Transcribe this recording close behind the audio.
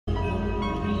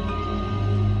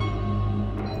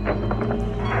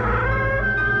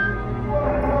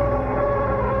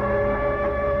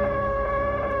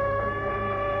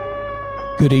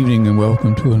Good evening and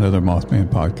welcome to another Mothman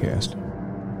podcast.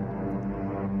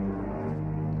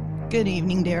 Good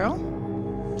evening, Darrell.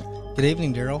 Good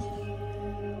evening,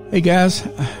 Darrell. Hey guys,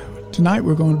 tonight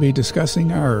we're going to be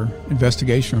discussing our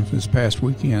investigation from this past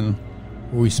weekend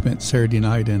where we spent Saturday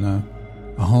night in a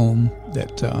home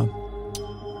that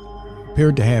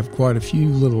appeared to have quite a few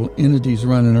little entities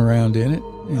running around in it,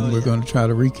 and we're going to try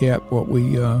to recap what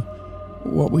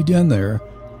we done there.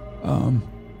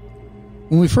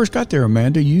 When we first got there,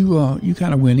 Amanda, you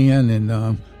kind of went in,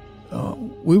 and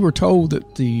we were told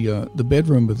that the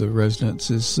bedroom of the residence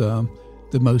is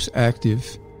the most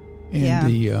active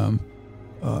and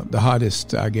the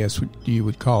hottest, I guess you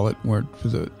would call it, where for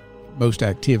the most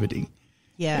activity.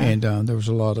 Yeah, and there was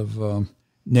a lot of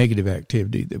negative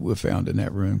activity that we found in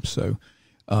that room. So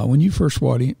when you first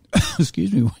walked in,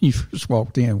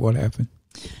 what happened?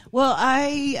 Well,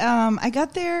 I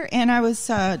got there and I was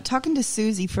talking to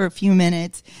Susie for a few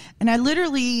minutes, and I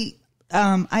literally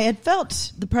I had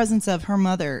felt the presence of her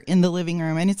mother in the living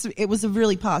room, and it was a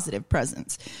really positive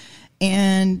presence.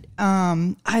 And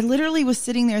I literally was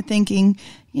sitting there thinking,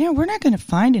 we're not going to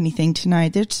find anything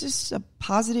tonight. There's just a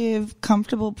positive,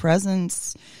 comfortable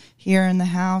presence here in the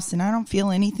house, and I don't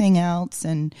feel anything else.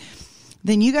 And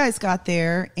then you guys got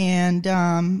there,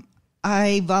 and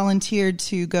I volunteered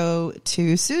to go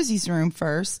to Susie's room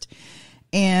first,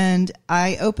 and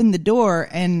I opened the door,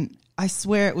 and I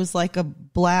swear it was like a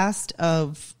blast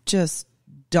of just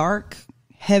dark,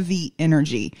 heavy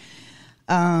energy.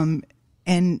 And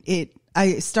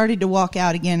I started to walk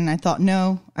out again, and I thought,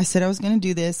 no, I said I was going to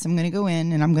do this. I'm going to go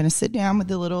in, and I'm going to sit down with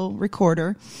the little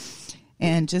recorder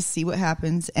and just see what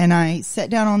happens. And I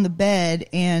sat down on the bed,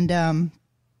 and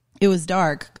it was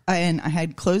dark, and I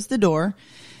had closed the door.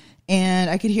 And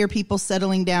I could hear people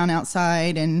settling down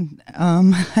outside. And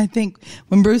I think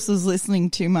when Bruce was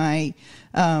listening to my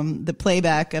the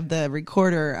playback of the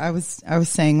recorder, I was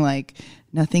saying, like,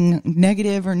 nothing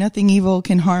negative or nothing evil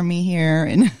can harm me here.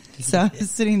 And so I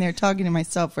was sitting there talking to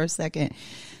myself for a second.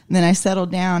 And then I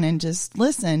settled down and just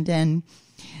listened. And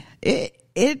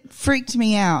it freaked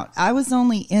me out. I was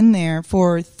only in there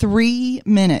for 3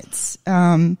 minutes.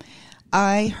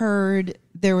 I heard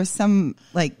there was some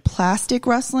like plastic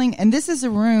rustling, and this is a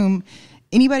room.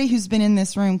 Anybody who's been in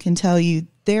this room can tell you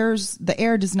the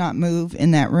air does not move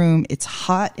in that room. It's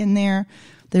hot in there.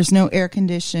 There's no air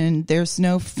condition. There's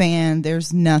no fan.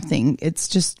 There's nothing. It's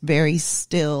just very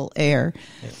still air.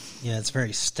 Yeah, it's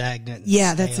very stagnant.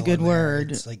 Yeah, that's a good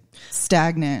word. It's like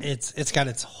stagnant. It's got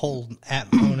its whole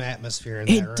own atmosphere in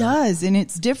that room. It does, and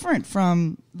it's different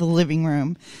from the living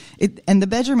room. And the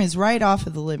bedroom is right off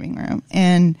of the living room.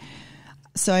 And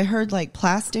so I heard like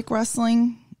plastic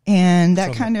rustling, and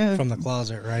that from the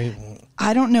closet, right?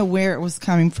 I don't know where it was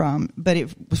coming from, but it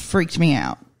freaked me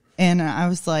out. And I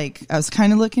was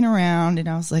kind of looking around, and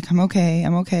I was like, I'm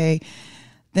okay.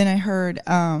 Then I heard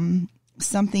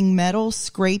something metal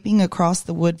scraping across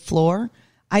the wood floor.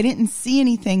 I didn't see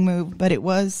anything move, but it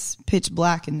was pitch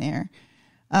black in there.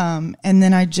 And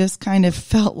then I just kind of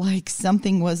felt like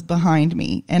something was behind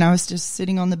me, and I was just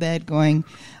sitting on the bed going,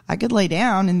 I could lay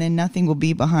down and then nothing will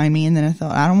be behind me. And then I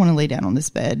thought, I don't want to lay down on this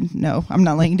bed. No, I'm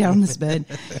not laying down on this bed.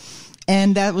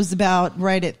 And that was about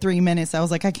right at 3 minutes. I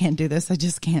was like, I can't do this. I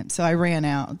just can't. So I ran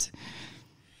out.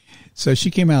 So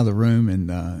she came out of the room,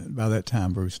 and by that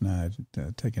time, Bruce and I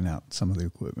had taken out some of the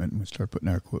equipment, and we started putting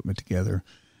our equipment together.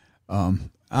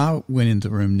 I went into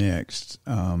the room next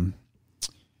and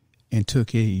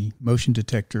took a motion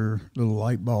detector, little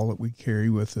light ball that we carry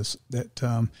with us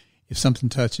that if something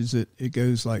touches it, it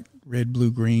goes like red,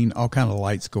 blue, green, all kind of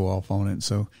lights go off on it.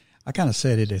 So I kind of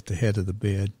set it at the head of the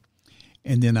bed.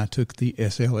 And then I took the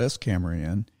SLS camera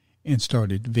in and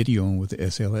started videoing with the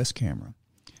SLS camera.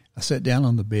 I sat down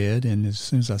on the bed, and as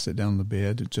soon as I sat down on the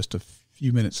bed, just a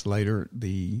few minutes later,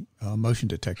 the motion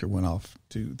detector went off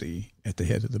at the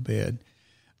head of the bed.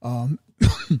 And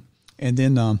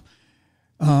then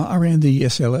I ran the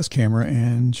SLS camera,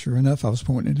 and sure enough, I was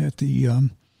pointing at the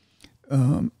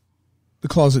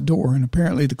closet door, and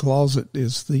apparently the closet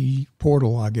is the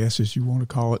portal, I guess, as you want to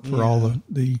call it, for all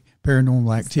the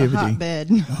paranormal activity.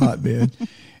 The hotbed.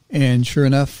 And sure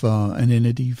enough,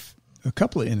 a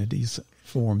couple of entities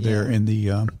formed there in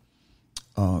the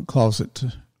closet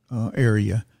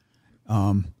area.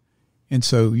 And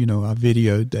so, I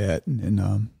videoed that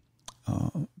and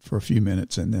for a few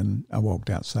minutes, and then I walked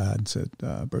outside and said,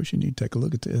 Bruce, you need to take a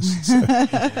look at this. So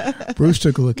Bruce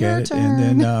took a look at it,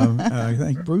 and then I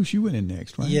think, Bruce, you went in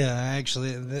next, right? Yeah,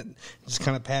 actually, just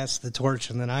kind of passed the torch,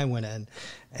 and then I went in.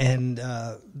 And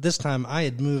this time I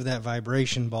had moved that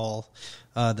vibration ball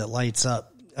that lights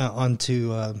up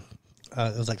onto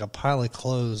it was like a pile of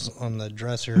clothes on the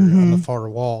dresser on the far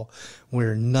wall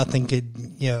where nothing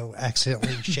could,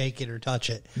 accidentally shake it or touch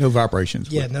it. No vibrations.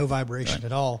 Yeah, no vibration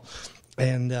at all.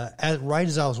 And right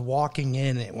as I was walking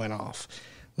in, it went off.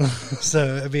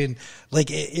 So, I mean, like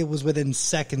it was within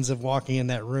seconds of walking in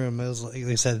that room. It was like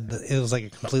they said, it was like a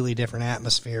completely different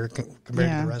atmosphere compared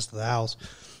to the rest of the house.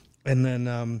 And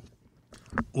then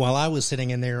while I was sitting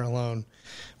in there alone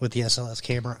with the SLS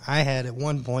camera, at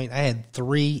one point, I had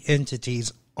 3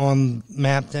 entities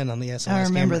mapped in on the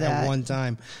SLS camera at one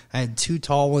time. I had 2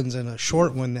 tall ones and a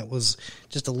short one that was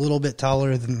just a little bit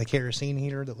taller than the kerosene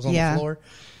heater that was on the floor.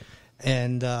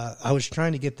 And I was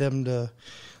trying to get them to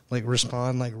like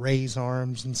respond, like raise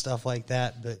arms and stuff like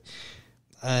that. But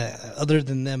other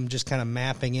than them just kind of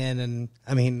mapping in, and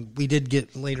I mean, we did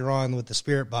get later on with the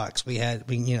spirit box, we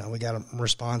got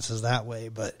responses that way.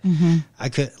 But I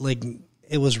could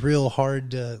it was real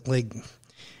hard to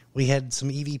we had some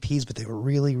EVPs, but they were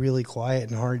really, really quiet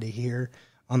and hard to hear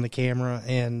on the camera.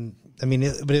 And I mean,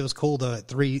 but it was cool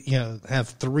to have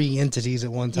 3 entities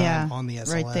at one time on the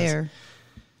SLS. Right there.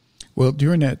 Well,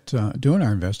 during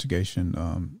our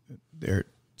investigation,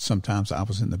 sometimes I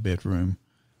was in the bedroom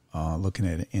looking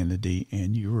at an entity,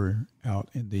 and you were out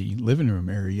in the living room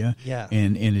area,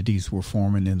 and entities were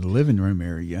forming in the living room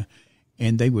area,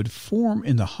 and they would form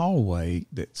in the hallway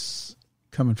that's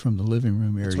coming from the living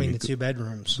room area between the 2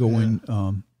 bedrooms, going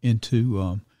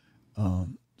into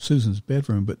Susan's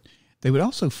bedroom. But they would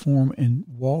also form and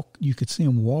walk. You could see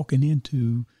them walking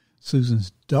into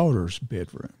Susan's daughter's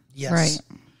bedroom. Yes, right.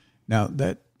 Now,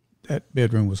 that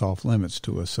bedroom was off limits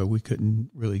to us, so we couldn't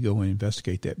really go and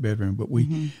investigate that bedroom. But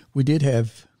we did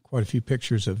have quite a few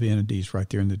pictures of entities right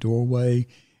there in the doorway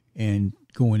and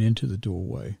going into the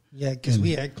doorway. Yeah, because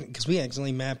we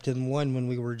accidentally mapped in one when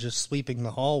we were just sweeping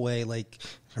the hallway. Like,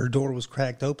 her door was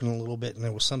cracked open a little bit, and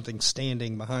there was something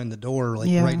standing behind the door,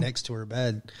 right next to her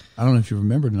bed. I don't know if you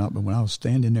remember or not, but when I was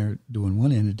standing there doing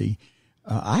one entity,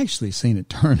 I actually seen it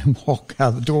turn and walk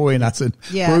out the doorway, and I said,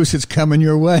 Bruce, it's coming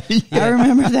your way. I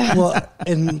remember that.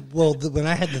 When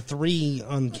I had the 3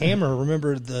 on camera,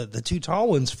 remember the 2 tall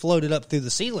ones floated up through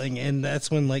the ceiling, and that's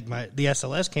when the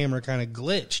SLS camera kind of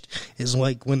glitched. Is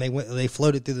like when they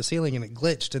floated through the ceiling and it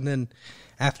glitched, and then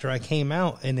after I came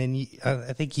out, and then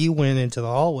I think you went into the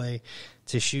hallway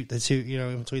to shoot the 2,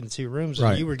 in between the 2 rooms,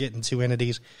 and you were getting 2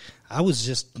 entities. I was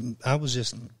just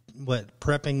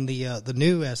prepping the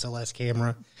new SLS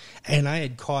camera, and I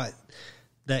had caught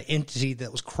that entity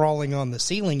that was crawling on the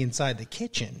ceiling inside the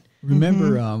kitchen.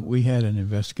 Remember, we had an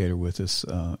investigator with us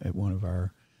at one of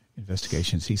our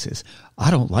investigations. He says,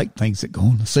 "I don't like things that go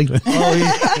on the ceiling." Oh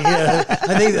yeah,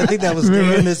 I think that was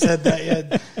Dan that said that.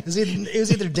 Yeah. It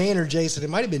was either Dan or Jason. It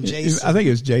might have been Jason. I think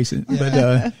it was Jason,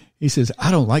 but he says,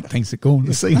 "I don't like things that go on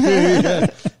the ceiling."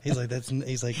 He's like,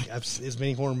 as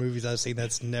many horror movies I've seen,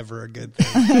 that's never a good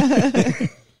thing.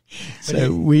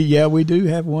 So we do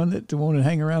have one that wanted to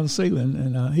hang around the ceiling,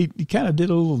 and he kind of did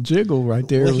a little jiggle right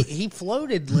there. Well, he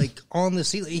floated on the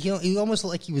ceiling. He almost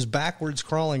looked like he was backwards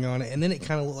crawling on it, and then it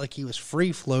kind of looked like he was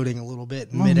free floating a little bit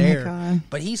in midair.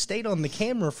 But he stayed on the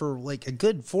camera for a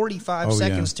good 45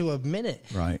 seconds to a minute,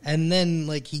 right? And then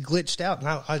he glitched out,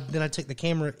 and then I took the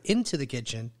camera into the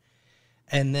kitchen,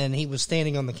 and then he was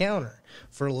standing on the counter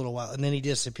for a little while, and then he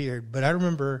disappeared. But I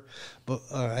remember,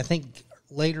 I think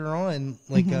later on,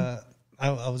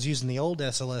 I was using the old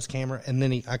SLS camera, and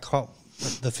then I caught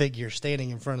the figure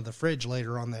standing in front of the fridge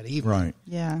later on that evening. Right.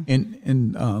 Yeah.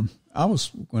 And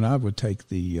when I would take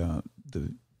the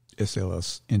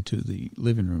SLS into the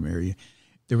living room area,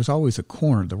 there was always a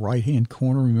corner, the right-hand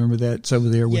corner. Remember that? It's over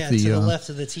there with to the left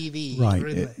of the TV.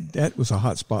 Right. That was a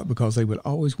hot spot because they would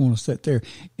always want to sit there.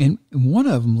 And one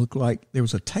of them looked like there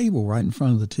was a table right in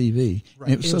front of the TV.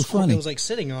 Right. And it was so funny. It was like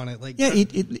sitting on it.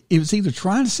 It was either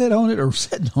trying to sit on it or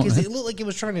sitting on it. Because it looked like it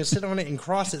was trying to sit on it and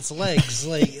cross its legs.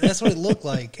 That's what it looked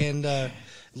like. And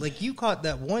you caught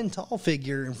that one tall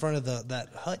figure in front of that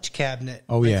hutch cabinet.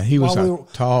 Oh, yeah. He was a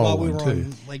tall one,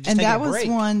 too. And that was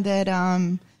one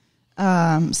that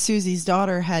Susie's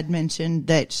daughter had mentioned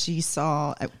that she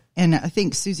saw, and I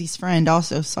think Susie's friend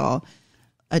also saw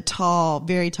a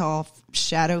very tall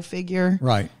shadow figure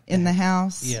in the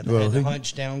house. Yeah, they had to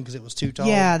hunch down because it was too tall.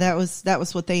 Yeah, that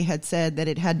was what they had said, that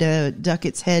it had to duck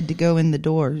its head to go in the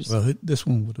doors. Well, this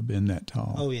one would have been that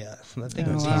tall. Oh, yeah. I think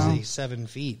it was easily 7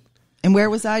 feet. And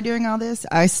where was I during all this?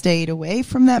 I stayed away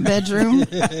from that bedroom.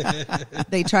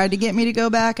 They tried to get me to go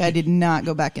back. I did not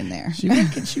go back in there. She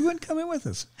wouldn't come in with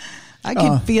us. I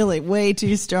could feel it way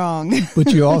too strong.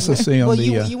 But you also see on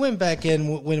you went back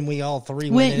in when we all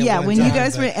 3 went in. Yeah, when you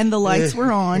guys went and the lights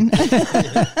were on.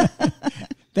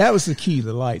 That was the key.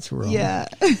 The lights were on. Yeah.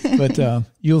 But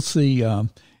you'll see.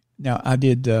 Now, I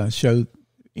did show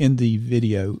in the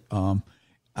video,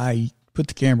 I put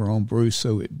the camera on Bruce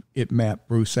so it mapped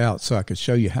Bruce out so I could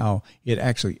show you how it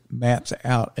actually maps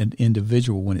out an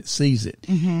individual when it sees it.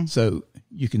 Mm-hmm. So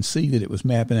you can see that it was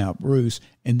mapping out Bruce.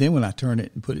 And then when I turned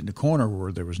it and put it in the corner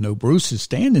where there was no Bruce's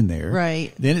standing there,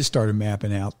 right, then it started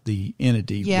mapping out the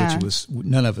entity, which was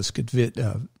none of us could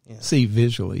see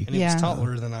visually. And it was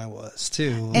taller than I was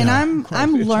too. And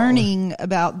I'm learning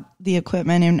about the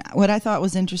equipment. And what I thought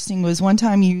was interesting was one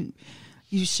time you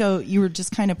were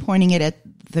just kind of pointing it at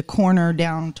the corner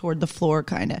down toward the floor,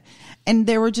 kind of, and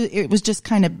it was just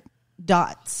kind of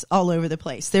dots all over the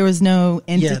place. There was no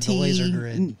entity. Yeah, the laser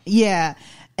grid. Yeah,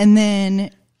 and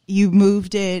then you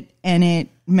moved it, and it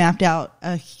mapped out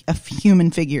a human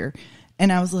figure,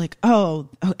 and I was like, oh,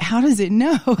 how does it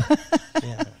know?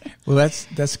 Yeah. Well,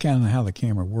 that's kind of how the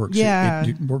camera works. Yeah.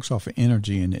 It works off of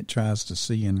energy, and it tries to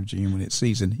see energy, and when it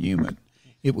sees a human,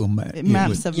 it will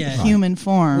maps of human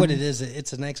form. What it is,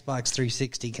 it's an Xbox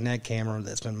 360 Kinect camera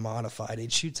that's been modified.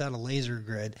 It shoots out a laser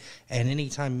grid, and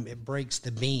anytime it breaks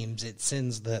the beams, it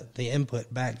sends the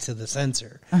input back to the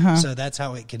sensor. Uh-huh. So that's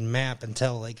how it can map and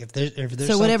tell, like if there's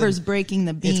so whatever's breaking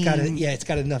the beam, it's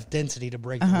got enough density to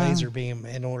break the laser beam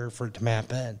in order for it to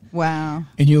map in. Wow!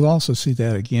 And you'll also see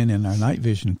that again in our night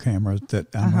vision camera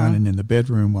that I'm running in the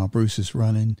bedroom while Bruce is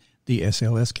running the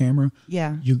SLS camera.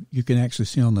 Yeah, you can actually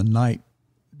see on the night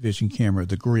vision camera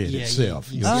the grid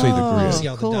itself. You'll see the grid. You see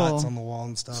all the dots on the wall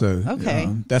and stuff. So okay,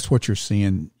 that's what you're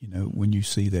seeing. When you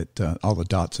see that all the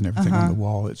dots and everything on the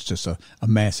wall, it's just a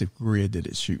massive grid that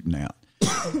it's shooting out.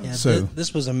 Yeah, so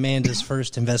this was Amanda's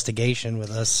first investigation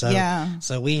with us.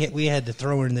 So we had to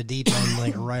throw her in the deep end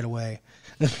like right away.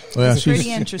 Well, it's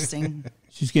pretty interesting.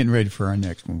 She's getting ready for our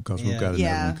next one because we've got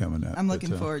another one coming up. I'm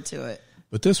looking forward to it.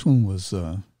 But this one was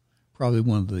probably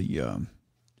one of the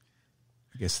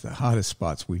I guess the hottest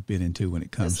spots we've been into when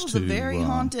it comes to. This was a very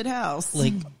haunted house.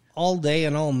 Like all day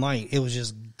and all night, it was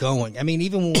just going. I mean,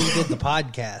 even when we did the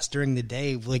podcast during the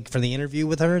day, like for the interview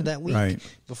with her that week,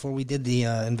 before we did the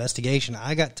investigation,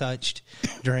 I got touched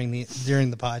during the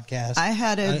podcast. I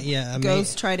had a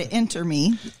ghost try to enter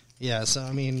me. Yeah, so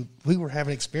I mean, we were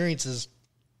having experiences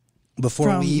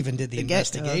before we even did the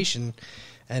investigation.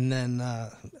 And then,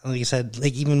 like I said,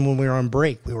 like even when we were on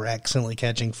break, we were accidentally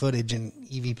catching footage in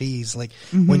EVPs. Like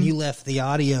when you left the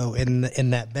audio in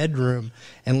that bedroom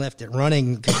and left it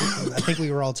running, 'cause I think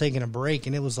we were all taking a break,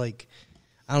 and it was like,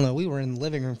 I don't know, we were in the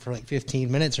living room for like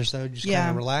 15 minutes or so, just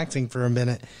kind of relaxing for a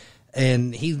minute.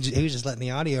 And he was just letting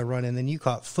the audio run, and then you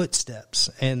caught footsteps.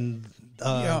 And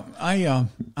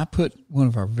I put one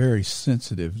of our very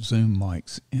sensitive Zoom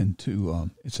mics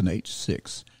into it's an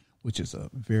H6, which is a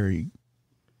very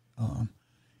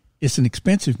it's an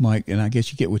expensive mic, and I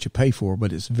guess you get what you pay for,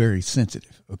 but it's very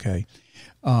sensitive. Okay.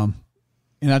 And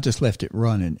I just left it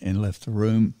running and left the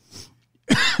room.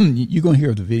 You're going to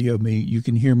hear the video of me. You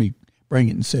can hear me bring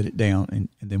it and set it down and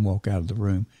then walk out of the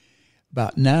room.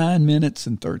 About 9 minutes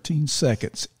and 13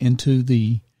 seconds into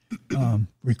the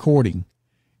recording,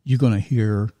 you're going to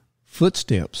hear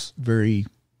footsteps, very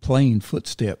plain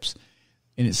footsteps.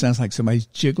 And it sounds like somebody's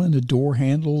jiggling the door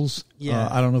handles. Yeah.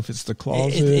 I don't know if it's the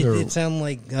closet it sounded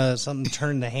like something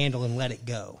turned the handle and let it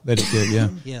go. Let it go, yeah.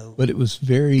 Yeah. But it was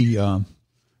very,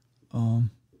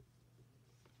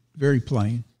 very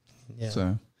plain. Yeah.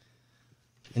 So.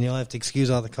 And you'll have to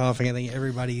excuse all the coughing. I think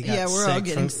everybody got sick. Yeah, we're all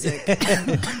getting sick.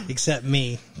 Except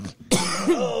me.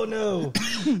 Oh, no.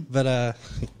 But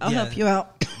I'll help you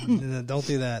out. Don't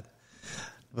do that.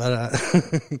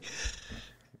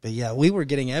 But yeah, we were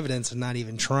getting evidence and not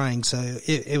even trying. So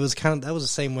it was that was the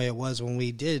same way it was when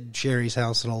we did Sherry's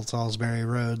house at Old Salisbury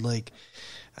Road. Like,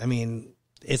 I mean,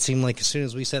 it seemed like as soon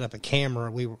as we set up a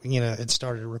camera, it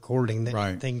started recording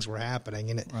that things were happening.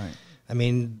 And I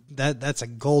mean, that's a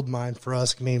gold mine for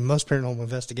us. I mean, most paranormal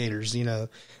investigators,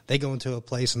 they go into a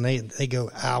place and they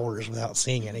go hours without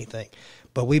seeing anything.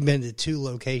 But we've been to 2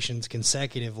 locations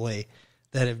consecutively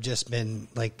that have just been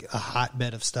like a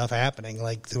hotbed of stuff happening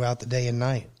like throughout the day and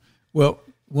night. Well,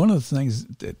 one of the things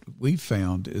that we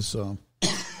found is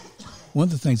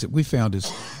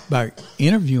by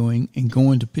interviewing and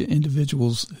going to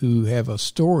individuals who have a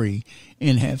story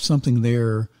and have something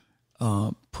there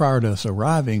prior to us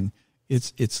arriving,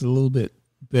 it's a little bit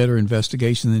better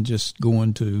investigation than just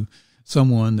going to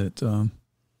someone that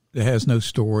has no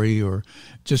story or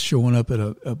just showing up at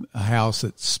a house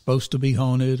that's supposed to be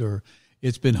haunted or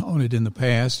it's been haunted in the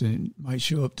past and it might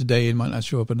show up today and might not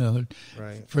show up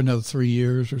for another 3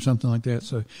 years or something like that.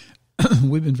 So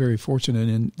we've been very fortunate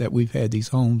in that we've had these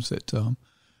homes that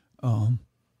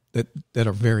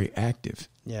are very active.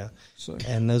 Yeah. So.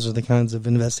 And those are the kinds of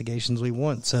investigations we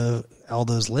want. So all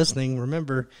those listening,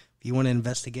 remember, if you want an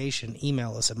investigation,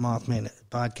 email us at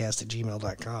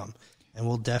mothmanpodcast@gmail.com, and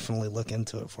we'll definitely look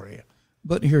into it for you.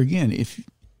 But here again, if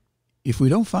we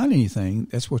don't find anything,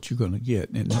 that's what you're going to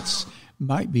get. And that's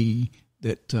might be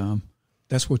that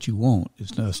that's what you want,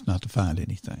 is us not to find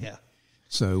anything. Yeah.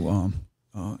 So,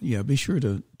 be sure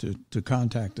to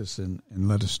contact us and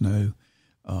let us know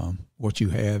what you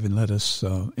have, and let us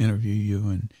interview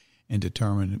you and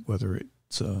determine whether it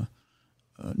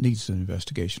needs an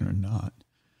investigation or not.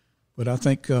 But I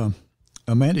think,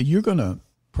 Amanda, you're going to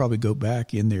probably go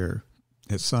back in there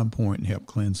at some point and help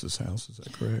cleanse this house. Is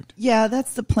that correct? Yeah,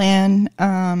 that's the plan.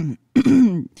 And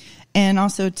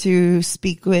also to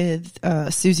speak with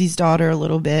Susie's daughter a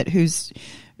little bit, who's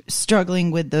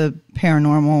struggling with the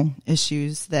paranormal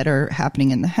issues that are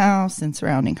happening in the house and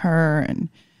surrounding her. And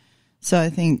so I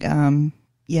think,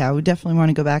 we definitely want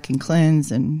to go back and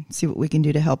cleanse and see what we can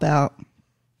do to help out.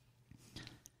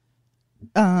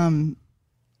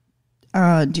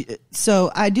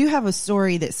 So I do have a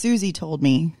story that Susie told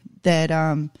me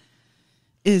that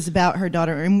is about her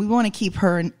daughter, and we want to keep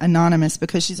her anonymous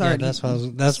because she's already that's why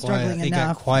it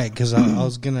got quiet, because I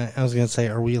was gonna say,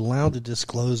 are we allowed to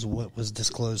disclose what was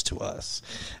disclosed to us?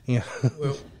 Yeah.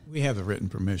 Well, we have the written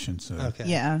permission, so Okay.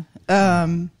 Yeah.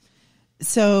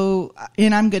 So,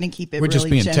 and I'm going to keep it we're really just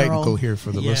being general. technical here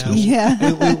for the listeners.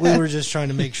 Yeah. we were just trying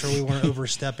to make sure we weren't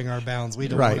overstepping our bounds. We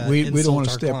don't want to we don't want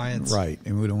to our step clients. right,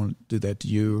 and we don't want to do that to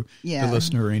you, the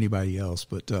listener, or anybody else.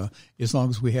 But as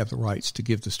long as we have the rights to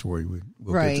give the story, we'll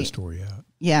get the story out.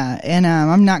 Yeah, and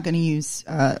I'm not going to use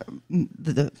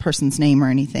the person's name or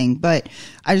anything, but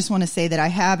I just want to say that I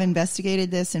have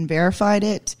investigated this and verified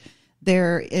it.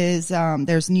 There's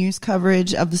news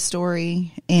coverage of the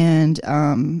story and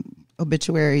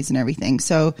obituaries and everything.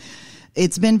 So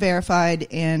it's been verified,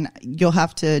 and you'll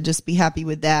have to just be happy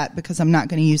with that, because I'm not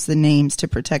going to use the names to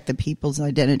protect the people's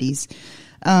identities.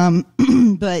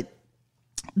 But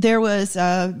there was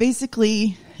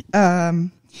basically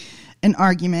an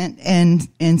argument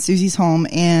in Susie's home,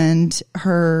 and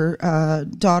her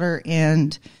daughter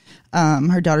and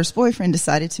her daughter's boyfriend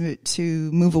decided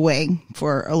to move away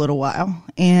for a little while,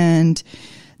 and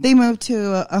they moved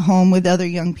to a home with other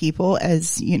young people,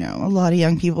 as you know, a lot of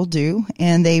young people do,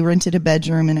 and they rented a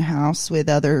bedroom in a house with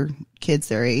other kids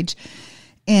their age,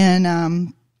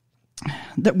 and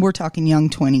that we're talking young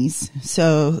 20s.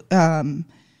 So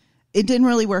it didn't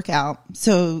really work out,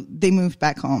 so they moved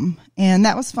back home, and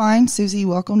that was fine. Susie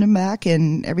welcomed them back,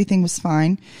 and everything was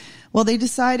fine. Well, they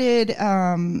decided,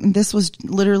 this was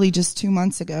literally just 2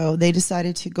 months ago, they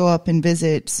decided to go up and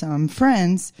visit some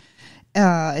friends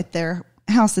at their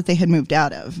house that they had moved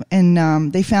out of.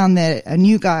 And they found that a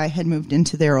new guy had moved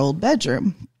into their old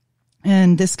bedroom.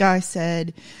 And this guy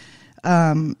said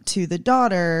to the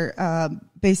daughter,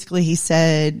 basically he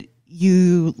said,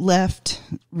 "You left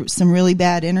some really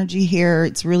bad energy here.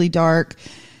 It's really dark.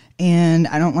 And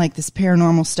I don't like this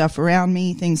paranormal stuff around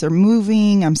me. Things are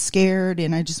moving. I'm scared.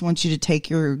 And I just want you to take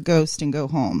your ghost and go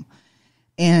home."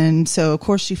 And so, of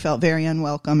course, she felt very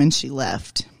unwelcome, and she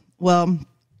left. Well,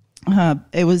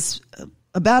 it was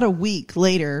about a week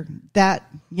later, that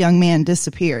young man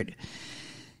disappeared.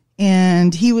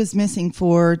 And he was missing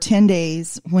for 10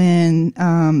 days when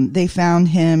they found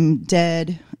him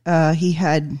dead. He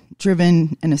had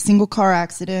driven in a single car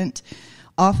accident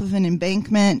off of an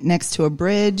embankment next to a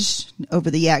bridge over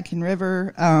the Yadkin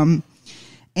River,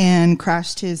 and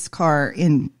crashed his car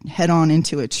head on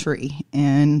into a tree.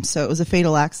 And so it was a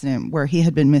fatal accident where he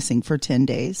had been missing for 10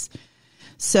 days.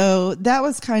 So that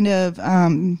was kind of,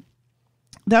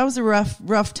 that was a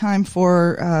rough time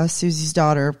for Susie's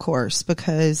daughter, of course,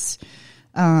 because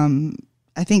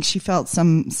I think she felt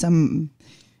some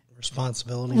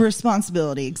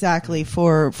responsibility, exactly,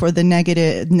 for the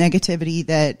negativity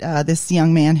that this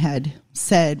young man had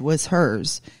said was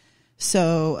hers.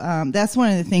 So that's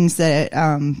one of the things that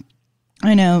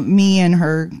I know me and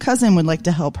her cousin would like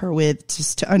to help her with,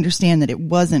 just to understand that it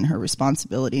wasn't her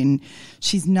responsibility and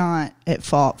she's not at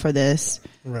fault for this.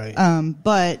 Right.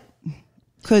 But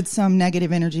could some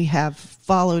negative energy have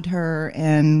followed her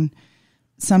and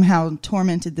somehow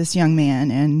tormented this young man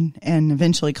and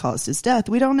eventually caused his death?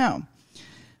 We don't know.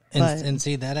 And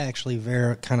see, that actually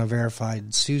kind of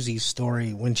verified Susie's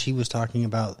story when she was talking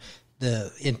about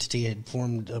the entity had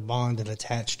formed a bond and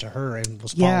attached to her and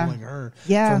was following her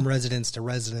from residence to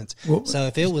residence. Well, so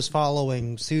if it was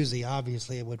following Susie,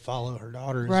 obviously it would follow her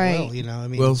daughter as well. You know, I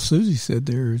mean, well, Susie said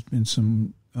there's been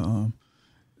some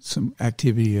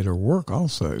activity at her work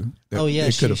also.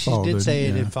 She did say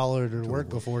it had followed her work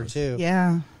before too.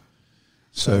 Yeah.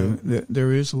 So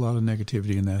there is a lot of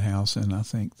negativity in that house, and I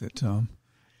think that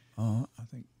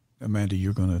Amanda,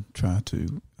 you're going to try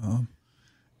to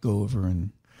go over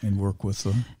and work with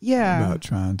them. Yeah, about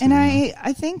trying to. And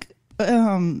I think,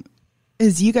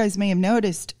 as you guys may have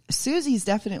noticed, Susie's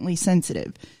definitely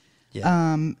sensitive.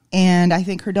 Yeah. And I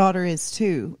think her daughter is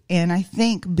too. And I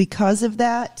think because of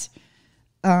that,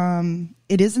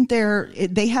 it isn't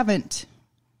they haven't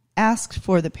asked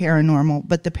for the paranormal,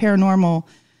 but the paranormal,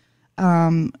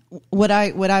 what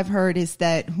I've heard is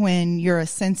that when you're a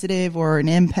sensitive or an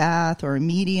empath or a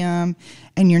medium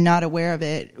and you're not aware of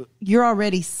it, you're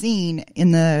already seen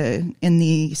in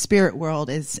the spirit world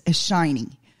as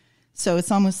shining. So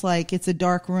it's almost like it's a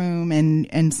dark room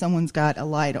and someone's got a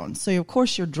light on. So of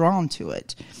course you're drawn to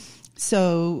it.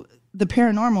 So the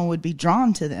paranormal would be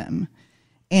drawn to them.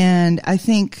 And I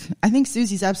think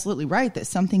Susie's absolutely right that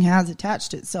something has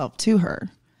attached itself to her.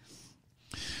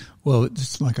 Well,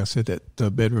 it's like I said, that the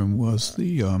bedroom was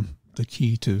the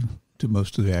key to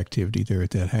most of the activity there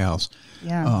at that house.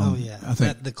 Yeah. I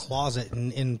think the closet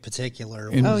in particular.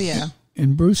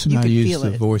 And Bruce and I used feel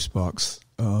the it. voice box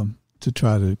to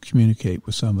try to communicate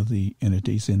with some of the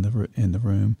entities in the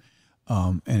room.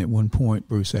 And at one point,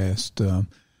 Bruce asked,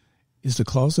 "Is the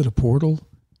closet a portal?"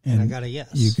 And I got a yes.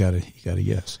 You got a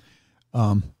yes.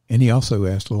 And he also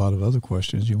asked a lot of other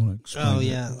questions. You want to explain? Oh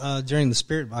yeah. During the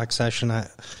spirit box session, I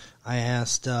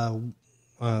asked for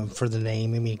the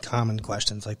name. I mean, common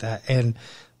questions like that. And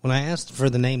when I asked for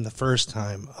the name the first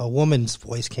time, a woman's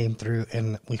voice came through,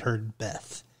 and we heard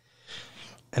Beth.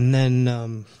 And then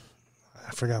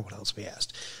I forgot what else we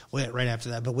asked. Right after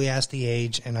that, but we asked the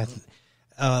age, and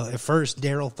at first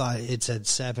Darrell thought it said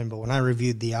 7, but when I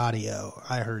reviewed the audio,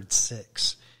 I heard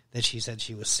 6. That she said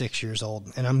she was 6 years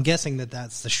old, and I'm guessing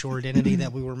that's the short entity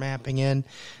that we were mapping in.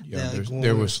 Yeah,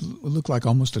 there was it looked like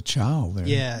almost a child there.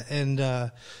 Yeah, and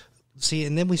and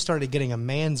then we started getting a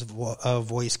man's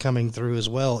voice coming through as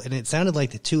well, and it sounded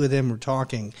like the two of them were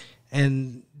talking.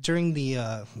 And during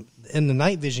in the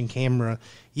night vision camera,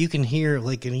 you can hear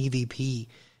like an EVP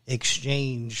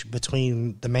exchange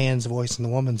between the man's voice and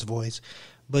the woman's voice.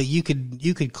 But you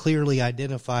could clearly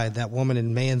identify that woman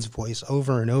and man's voice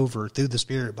over and over through the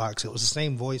spirit box. It was the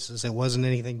same voices. It wasn't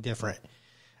anything different.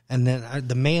 And then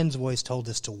the man's voice told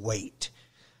us to wait.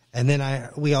 And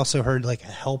then we also heard like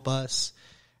help us.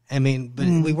 I mean, but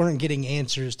we weren't getting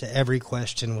answers to every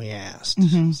question we asked.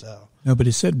 Mm-hmm. So no, but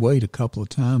it said wait a couple of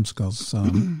times because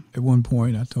at one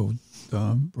point I told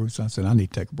Bruce, I said I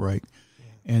need to take a break,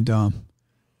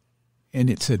 and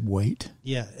it said wait.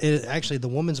 Yeah, actually the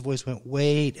woman's voice went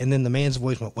wait, and then the man's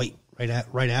voice went wait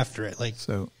right after it. Like,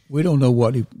 so we don't know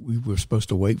what we were supposed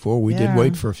to wait for. We did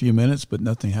wait for a few minutes, but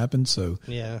nothing happened. So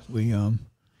yeah,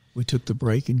 we took the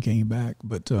break and came back.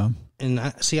 But and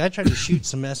I tried to shoot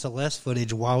some SLS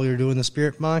footage while we were doing the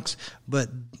spirit box, but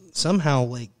somehow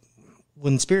like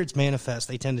when spirits manifest,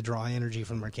 they tend to draw energy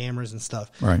from our cameras and stuff.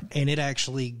 Right, and it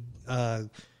actually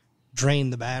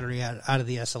drained the battery out of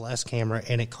the SLS camera,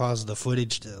 and it caused the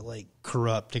footage to like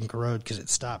corrupt and corrode because it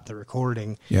stopped the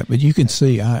recording. Yeah, but you can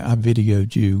see I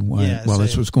videoed you while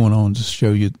this was going on to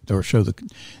show you or show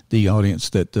the audience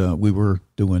that we were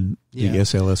doing the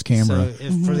SLS camera.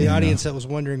 So for the audience that was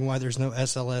wondering why there's no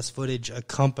SLS footage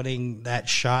accompanying that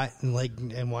shot and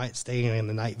why it's staying in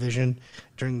the night vision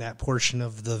during that portion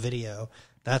of the video,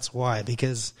 that's why,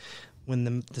 because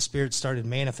when the spirits started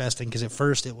manifesting, because at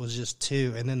first it was just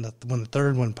 2, and then when the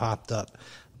third one popped up,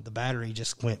 the battery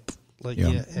just went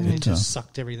and it just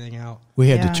sucked everything out. We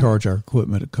had to charge our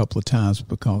equipment a couple of times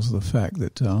because of the fact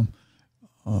that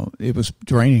it was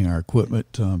draining our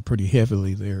equipment pretty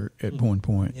heavily there at one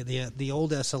point. Yeah, the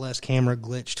old SLS camera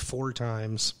glitched 4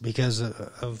 times because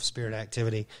of spirit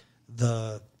activity.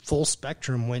 The full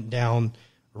spectrum went down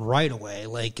right away,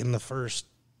 like in the first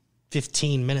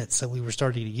 15 minutes that we were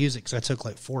starting to use it, because I took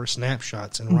like 4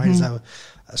 snapshots, and right as I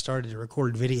started to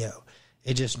record video,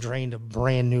 it just drained a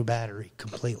brand new battery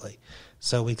completely.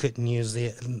 So we couldn't use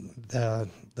the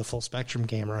full spectrum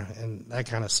camera, and that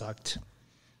kind of sucked.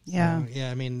 Yeah.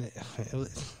 I mean,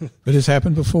 but it's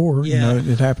happened before. Yeah.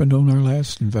 It happened on our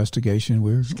last investigation.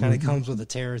 It kind of comes with the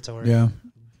territory. Yeah.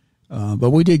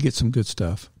 But we did get some good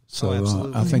stuff. So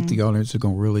absolutely. I think the audience are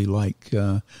going to really like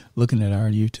looking at our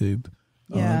YouTube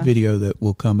video that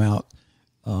will come out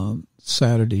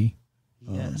Saturday.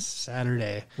 Yes,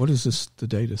 Saturday. What is the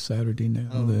date of Saturday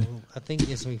now? I think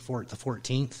it's going to be the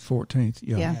 14th. 14th,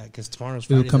 yeah. Yeah, because tomorrow's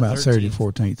Friday. It'll come out Saturday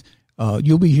 14th.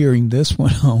 You'll be hearing this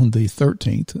one on the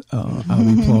 13th.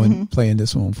 I'll be playing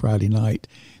this one on Friday night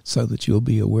so that you'll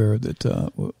be aware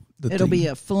that It'll be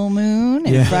a full moon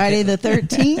and Friday the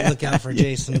 13th. Look out for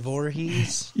Jason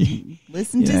Voorhees.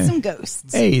 Listen to some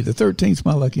ghosts. Hey, the 13th's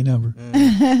my lucky number.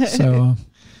 So,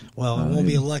 well, it won't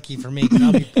be lucky for me.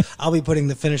 'Cause I'll be putting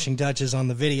the finishing touches on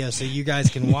the video so you guys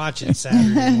can watch it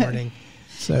Saturday morning.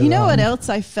 so You know what else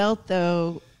I felt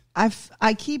though?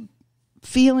 I keep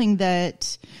feeling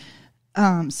that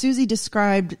Susie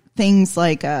described things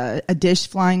like a dish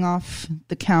flying off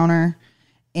the counter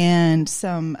and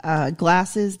some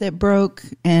glasses that broke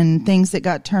and things that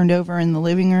got turned over in the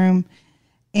living room.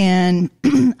 And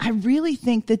I really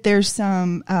think that there's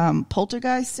some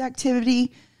poltergeist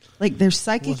activity. Like there's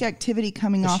psychic activity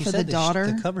coming off of the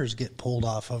daughter. The covers get pulled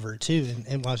off of her too,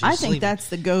 and while she's I sleeping. think that's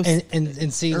the ghost,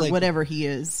 and see, or like, whatever he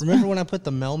is. Remember when I put the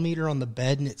Mel meter on the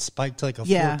bed and it spiked to like a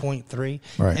 4.3?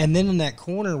 Right. And then in that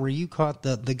corner where you caught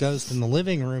the ghost in the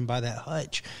living room by that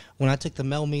hutch, when I took the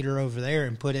Mel meter over there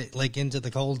and put it like into the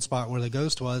cold spot where the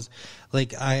ghost was,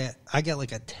 like I got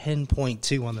like a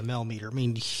 10.2 on the Mel meter. I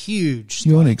mean, huge.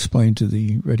 You want to explain to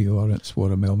the radio audience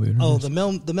what a Mel meter is?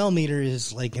 The Mel meter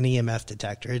is like an EMF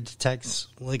detector. It detects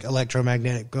like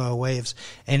electromagnetic waves,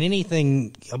 and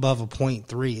anything above a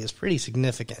 0.3 is pretty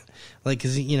significant. Like,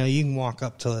 because you can walk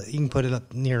up to, you can put it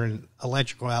up near an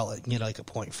electrical outlet and get like a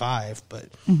 0.5, but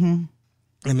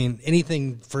I mean,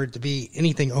 anything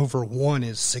over 1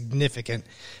 is significant,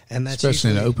 and that's especially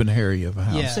in usually an open area of a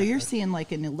house. Yeah. So you're seeing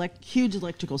like an huge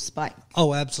electrical spike.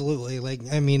 Oh, absolutely. Like,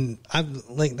 I mean, I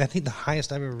think the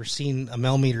highest I've ever seen a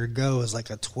Mel meter go is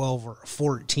like a 12 or a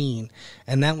 14,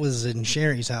 and that was in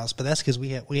Sherry's house. But that's because we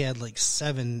had like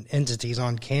 7 entities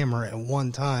on camera at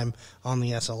one time on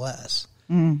the SLS.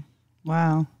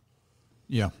 Wow.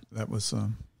 Yeah, that was.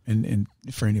 And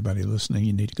for anybody listening,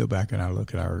 you need to go back and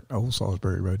look at our old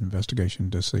Salisbury Road investigation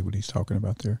to see what he's talking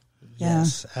about there.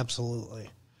 Yes, absolutely.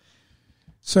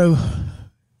 So,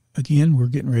 again, we're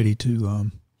getting ready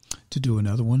to do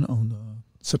another one on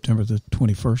September the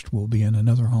 21st. We'll be in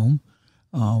another home.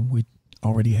 We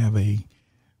already have a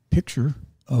picture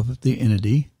of the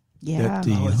entity. Yeah.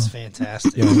 It's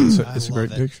fantastic. Yeah, it's a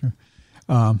great picture.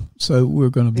 So we're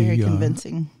going to be very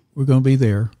convincing. We're going to be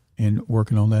there and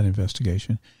working on that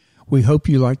investigation. We hope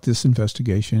you like this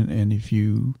investigation, and if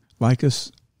you like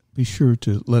us, be sure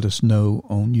to let us know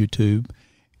on YouTube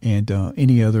and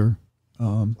any other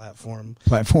platform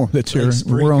that's here.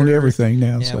 We're on everything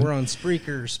now. Yeah, we're on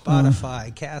Spreaker,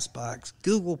 Spotify, Castbox,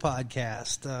 Google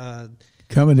Podcast,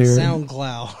 coming there,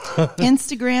 SoundCloud,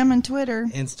 Instagram and Twitter.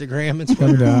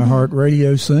 Coming to our Heart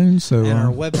Radio soon. So and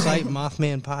our website,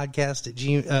 Mothman Podcast at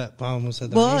gmail.com.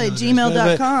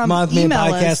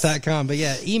 MothmanPodcast.com. But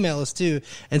yeah, email us too.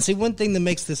 And see, one thing that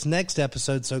makes this next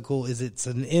episode so cool is it's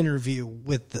an interview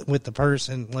with the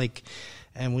person, like,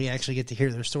 and we actually get to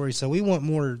hear their story. So we want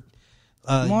more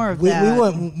of that. We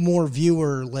want more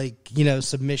viewer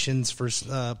submissions for.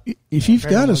 If you've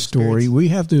got a story, we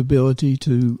have the ability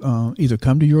to either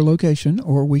come to your location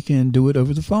or we can do it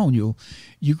over the phone. You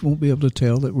won't be able to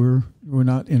tell that we're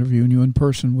not interviewing you in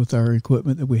person with our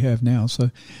equipment that we have now. So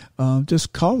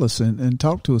just call us and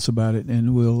talk to us about it,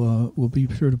 and we'll be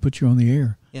sure to put you on the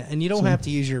air. Yeah, and you don't have to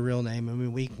use your real name. I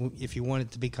mean, if you want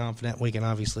it to be confident, we can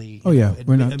obviously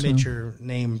admit your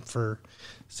name for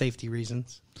safety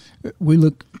reasons. We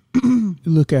look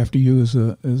after you as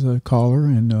a caller,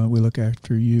 and we look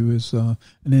after you as an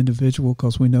individual,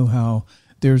 because we know how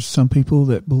there's some people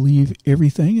that believe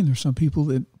everything, and there's some people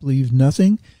that believe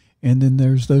nothing, and then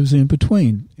there's those in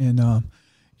between. And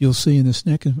you'll see in this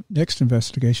next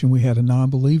investigation, we had a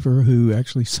non-believer who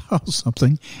actually saw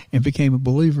something and became a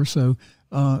believer. So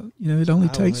it only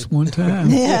takes one time.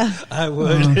 Yeah, I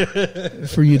would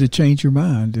for you to change your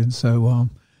mind, and so.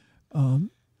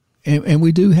 And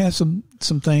we do have some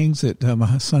things that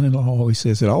my son-in-law always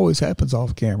says, it always happens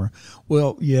off camera.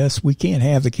 Well, yes, we can't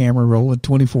have the camera rolling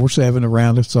 24/7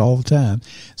 around us all the time.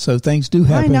 So things do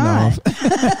happen off.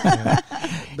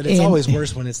 But it's always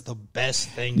worse when it's the best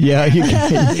thing. Yeah.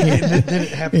 And then it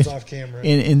happens off camera.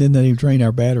 And then they drain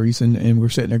our batteries, and we're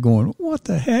sitting there going, what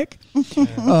the heck?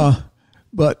 Yeah.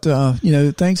 But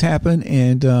things happen,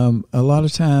 and a lot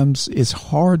of times it's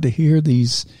hard to hear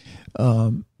these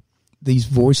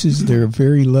voices. They're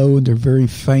very low and they're very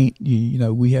faint.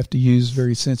 We have to use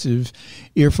very sensitive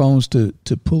earphones to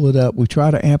pull it up. We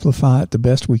try to amplify it the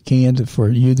best we can for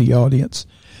you, the audience.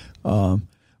 But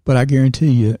I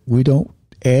guarantee you, we don't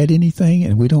add anything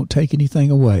and we don't take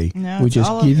anything away. No, we just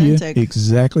give authentic. You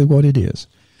exactly what it is.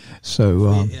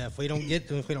 So if we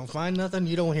don't find nothing,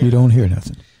 you don't hear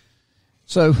nothing.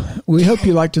 So we hope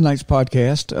you liked tonight's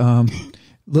podcast.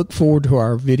 Look forward to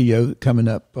our video coming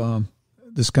up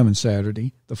this coming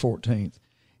Saturday, the 14th.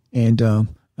 And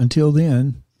until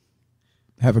then,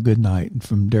 Have a good night. And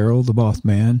from Darrell, the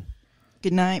Mothman.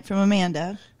 Good night from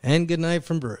Amanda. And good night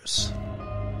from Bruce.